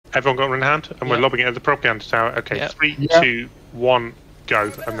Everyone got one in hand, and we're lobbing it at the propaganda tower. Okay, Yep. 3, 2, 1,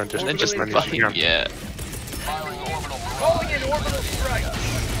 go, and then just as many as you can. Yeah. Calling in orbital strike.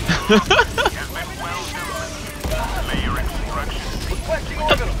 Requesting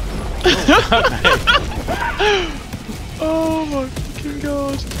orbital. Oh my fucking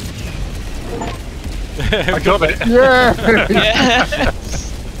god. I got it. Yeah! Yes.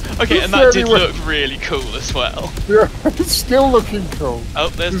 Okay, and that did look really cool as well. Yeah, it's still looking cool. Oh,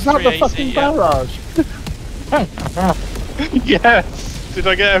 there's Is that the 380, fucking barrage? Yes! Did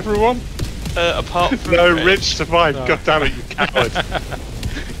I get everyone? Apart from No, Rich. Rich survived. No. God damn it, you coward.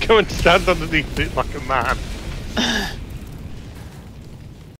 Go and stand underneath it like a man.